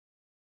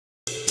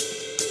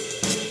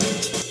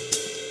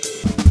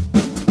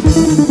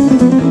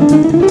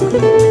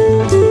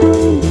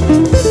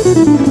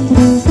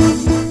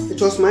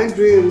It was my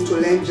dream to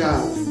learn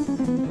jazz,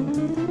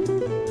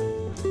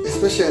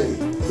 especially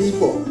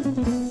bebop,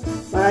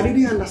 but I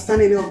didn't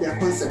understand any of their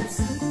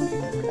concepts.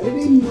 I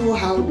didn't know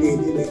how they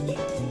did it.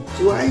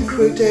 So I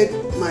created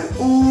my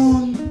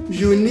own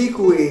unique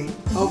way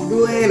of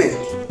doing it.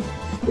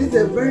 It's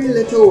a very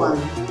little one,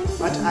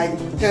 but I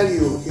tell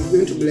you, it's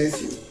going to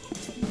bless you.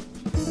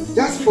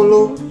 Just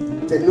follow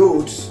the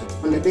notes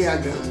on the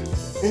diagram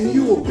and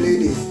you will play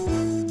this.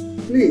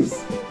 Please,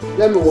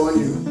 let me warn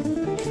you.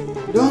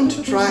 Don't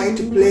try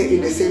to play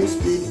in the same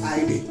speed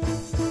I did.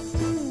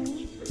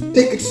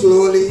 Take it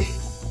slowly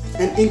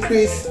and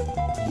increase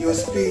your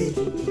speed,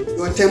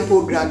 your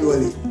tempo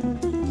gradually.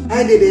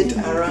 I did it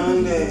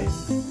around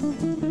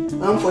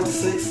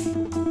 146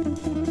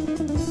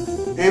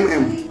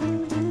 mm.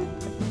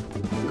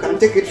 You can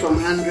take it from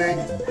 100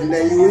 and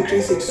then you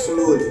increase it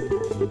slowly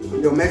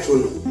on your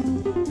metronome.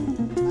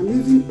 I'm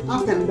using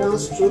up and down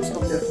strokes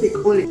of the pick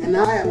only, and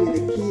I am in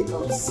the key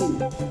of C.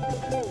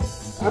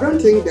 I don't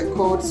think the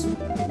chords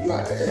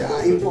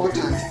are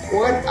important.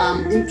 What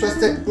I'm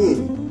interested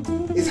in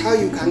is how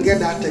you can get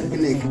that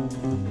technique.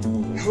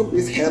 I hope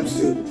this helps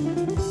you.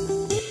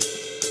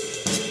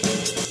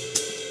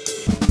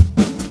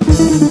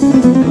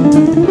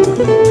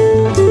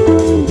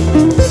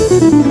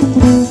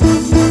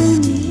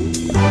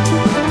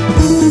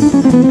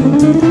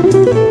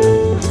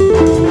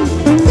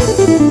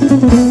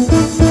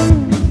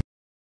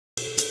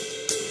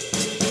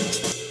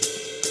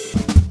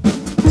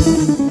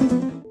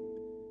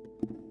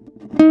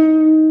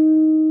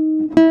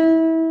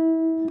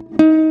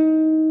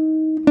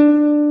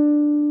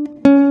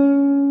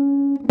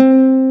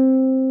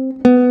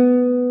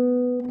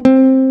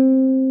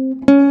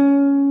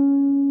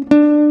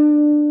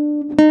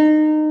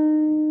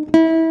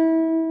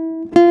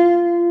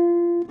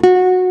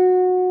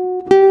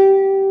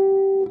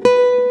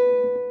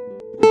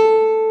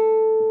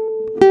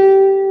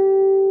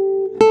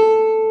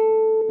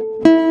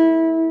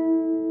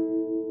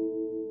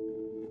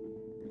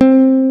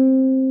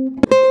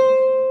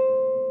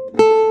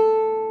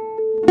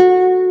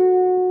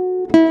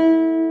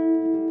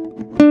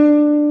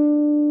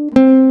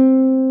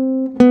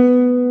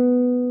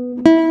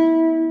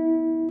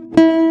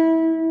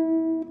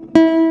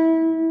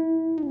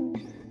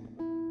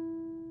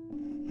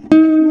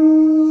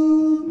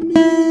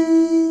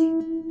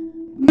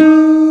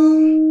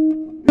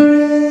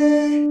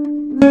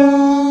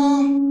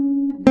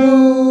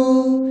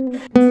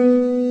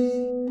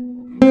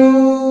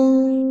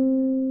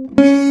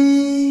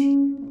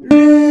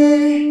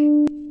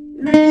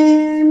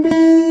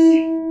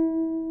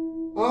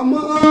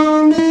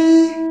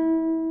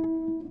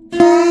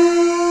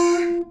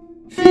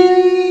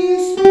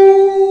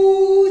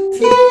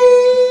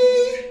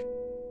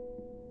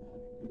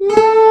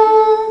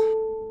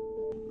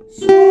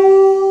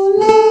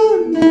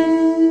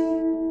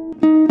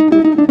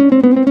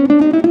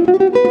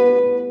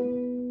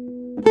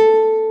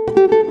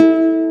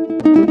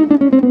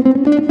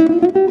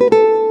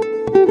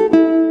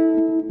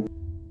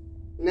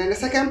 And then the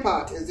second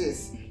part is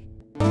this.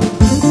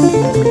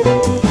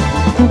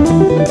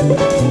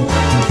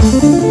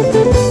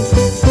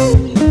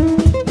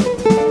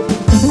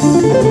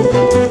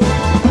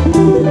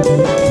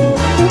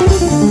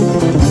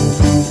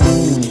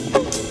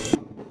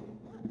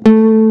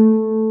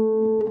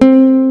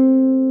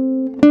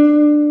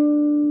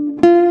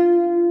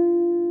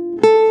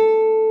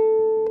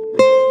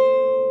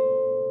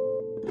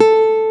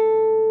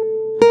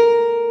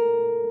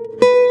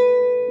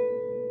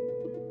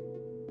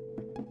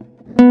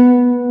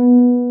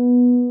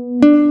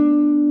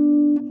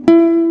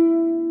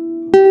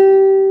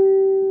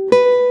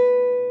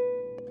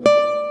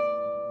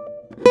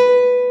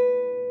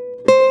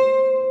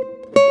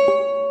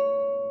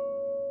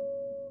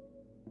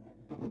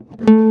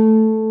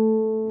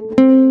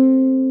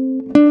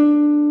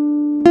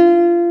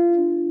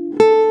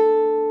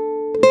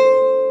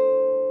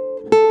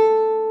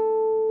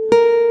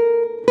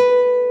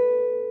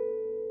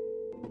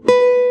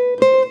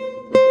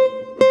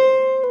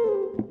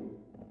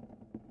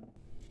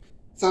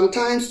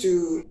 Sometimes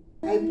too,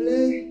 I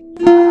play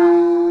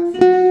fa,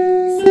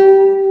 fi, so,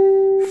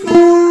 fa,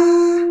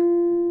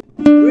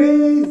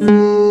 re, si,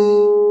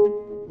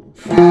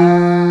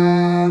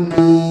 fa, mi,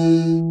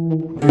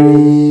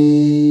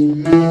 re,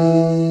 mi.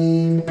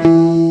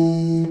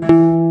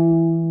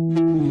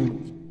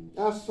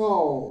 That's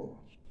all.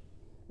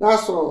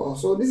 That's all.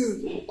 So this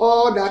is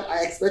all that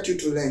I expect you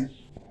to learn,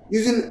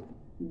 using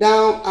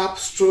down up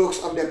strokes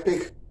of the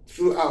pick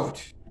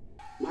throughout.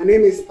 My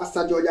name is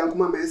Pastor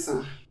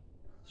Georgespratz,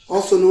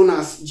 also known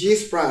as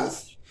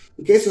Spratz.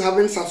 In case you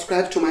haven't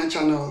subscribed to my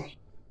channel,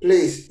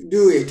 please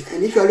do it.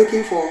 And if you are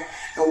looking for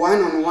a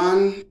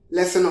one-on-one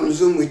lesson on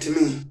Zoom with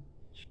me,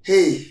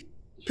 hey,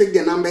 pick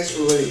the numbers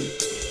rolling.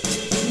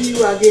 See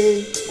you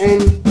again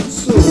and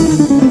soon.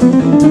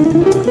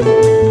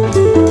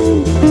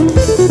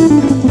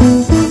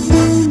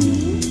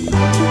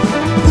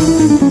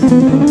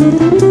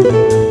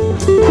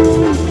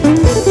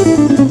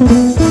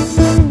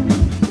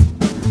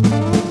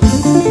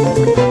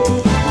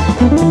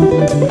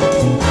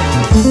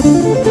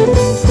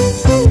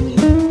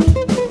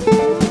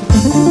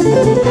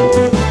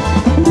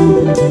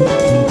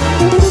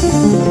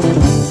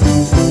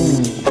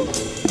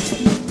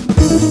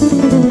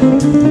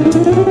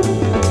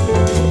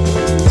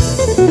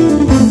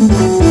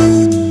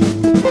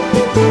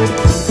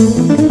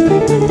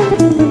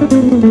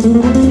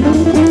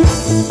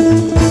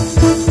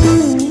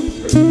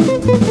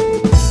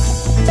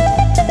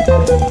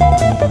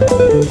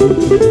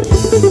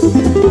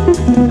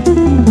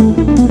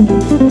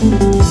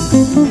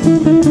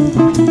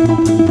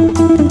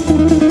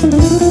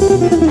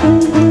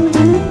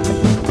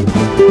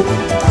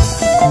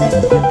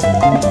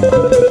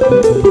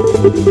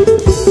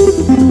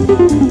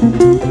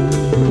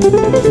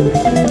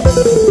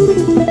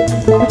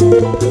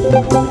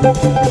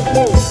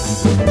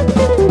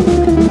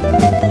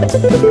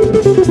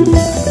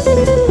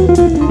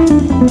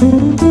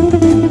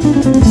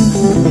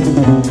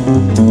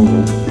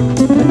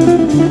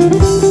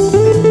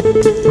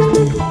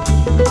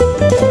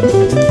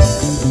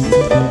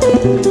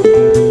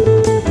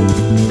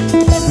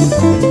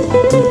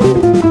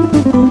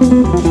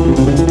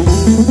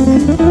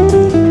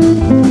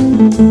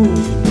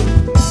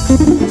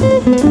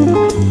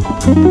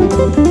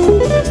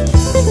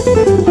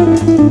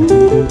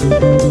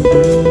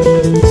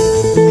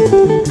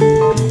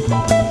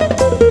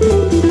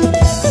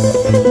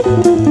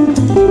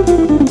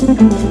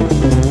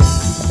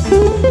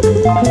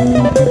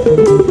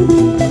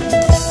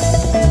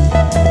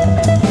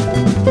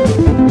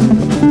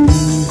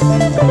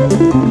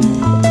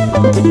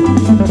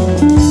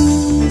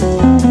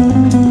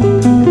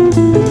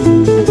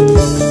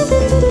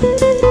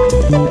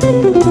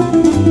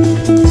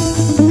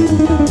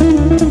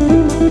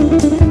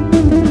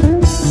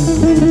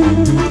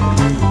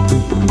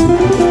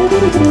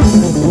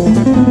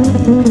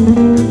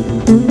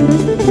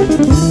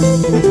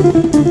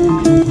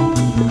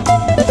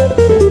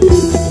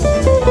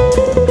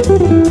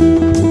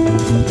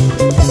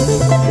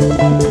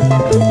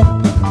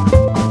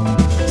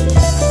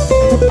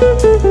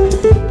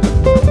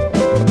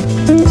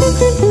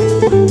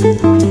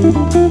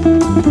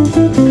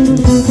 you.